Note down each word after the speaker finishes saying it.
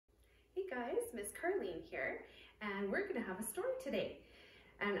guys, Miss Carleen here, and we're going to have a story today.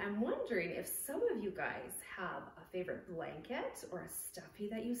 And I'm wondering if some of you guys have a favorite blanket or a stuffy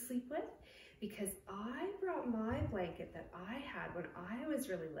that you sleep with, because I brought my blanket that I had when I was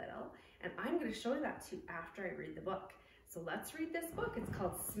really little, and I'm going to show you that to you after I read the book. So let's read this book. It's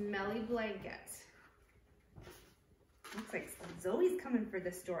called Smelly Blanket. Looks like Zoe's coming for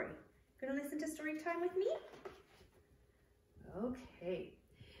this story. Gonna listen to story time with me? Okay.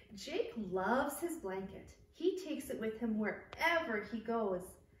 Jake loves his blanket. He takes it with him wherever he goes.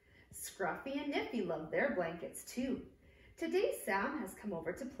 Scruffy and Niffy love their blankets too. Today Sam has come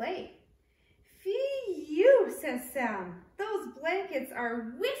over to play. Phew, says Sam. Those blankets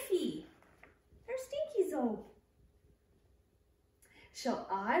are whiffy. They're stinky, Zoe. Shall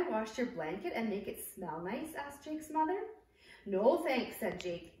I wash your blanket and make it smell nice? Asked Jake's mother. No thanks, said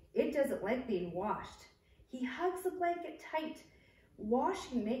Jake. It doesn't like being washed. He hugs the blanket tight.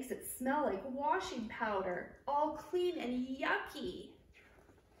 Washing makes it smell like washing powder, all clean and yucky.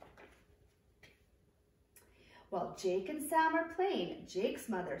 While Jake and Sam are playing, Jake's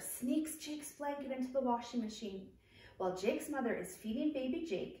mother sneaks Jake's blanket into the washing machine. While Jake's mother is feeding baby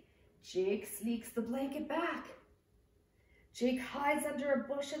Jake, Jake sneaks the blanket back. Jake hides under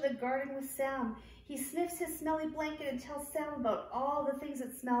a bush in the garden with Sam. He sniffs his smelly blanket and tells Sam about all the things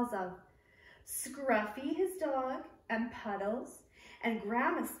it smells of. Scruffy, his dog, and Puddles, and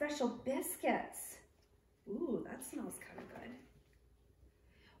Grandma's special biscuits. Ooh, that smells kind of good.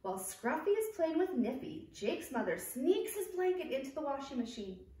 While Scruffy is playing with Niffy, Jake's mother sneaks his blanket into the washing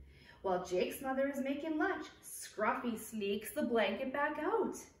machine. While Jake's mother is making lunch, Scruffy sneaks the blanket back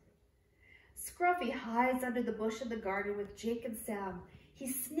out. Scruffy hides under the bush in the garden with Jake and Sam.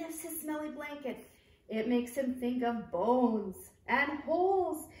 He sniffs his smelly blanket. It makes him think of bones and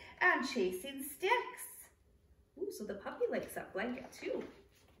holes and chasing sticks. Ooh, so the puppy likes that blanket too.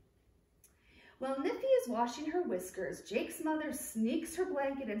 While Niffy is washing her whiskers, Jake's mother sneaks her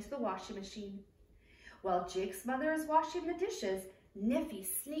blanket into the washing machine. While Jake's mother is washing the dishes, Niffy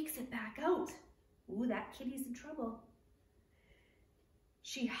sneaks it back out. Ooh, that kitty's in trouble.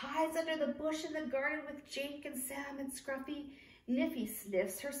 She hides under the bush in the garden with Jake and Sam and Scruffy. Niffy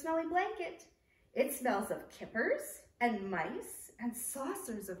sniffs her smelly blanket. It smells of kippers and mice and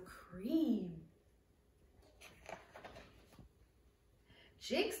saucers of cream.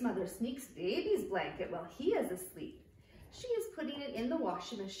 Jake's mother sneaks baby's blanket while he is asleep. She is putting it in the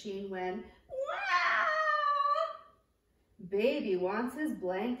washing machine when, wah! Baby wants his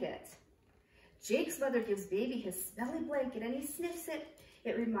blanket. Jake's mother gives baby his smelly blanket and he sniffs it.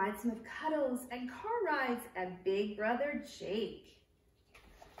 It reminds him of cuddles and car rides and big brother Jake.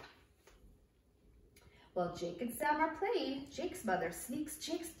 While Jake and Sam are playing, Jake's mother sneaks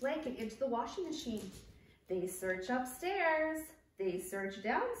Jake's blanket into the washing machine. They search upstairs. They search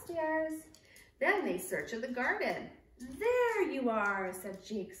downstairs. Then they search in the garden. There you are, said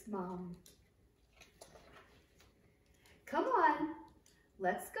Jake's mom. Come on,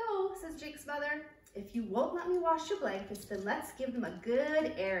 let's go, says Jake's mother. If you won't let me wash your blankets, then let's give them a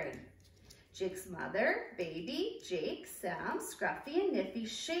good airing. Jake's mother, baby, Jake, Sam, Scruffy, and Niffy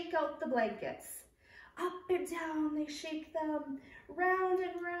shake out the blankets. Up and down they shake them, round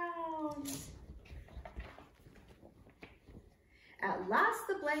and round. At last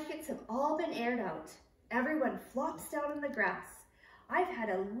the blankets have all been aired out. Everyone flops down in the grass. I've had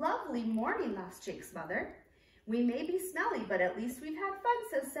a lovely morning, laughs Jake's mother. We may be smelly, but at least we've had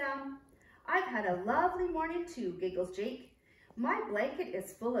fun, says Sam. I've had a lovely morning too, giggles Jake. My blanket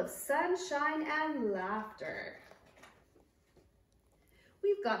is full of sunshine and laughter.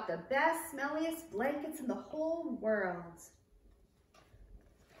 We've got the best, smelliest blankets in the whole world.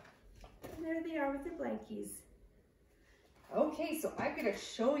 And there they are with their blankies. Okay, so I'm gonna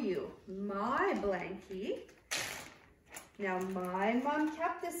show you my blankie. Now my mom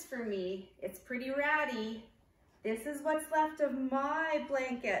kept this for me. It's pretty ratty. This is what's left of my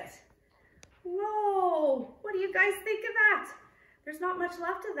blanket. Whoa, what do you guys think of that? There's not much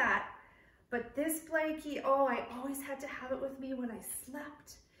left of that. But this blankie, oh, I always had to have it with me when I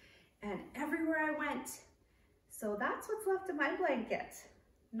slept and everywhere I went. So that's what's left of my blanket.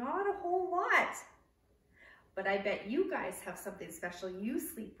 Not a whole lot. But I bet you guys have something special you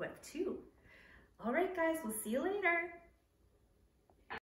sleep with too. All right, guys, we'll see you later.